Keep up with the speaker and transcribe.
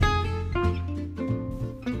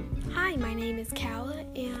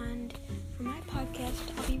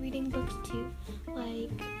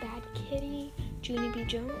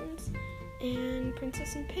Jones and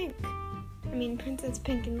Princess Pink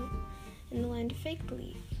in the Land of Fake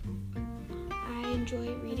Believe. I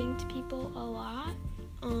enjoy reading to people a lot,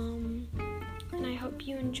 and I hope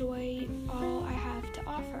you enjoy all I have to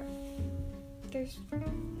offer. There's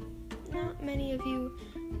not many of you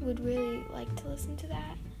would really like to listen to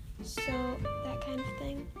that kind of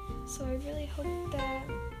thing, so I really hope that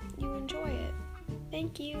you enjoy it.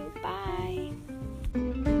 Thank you. Bye.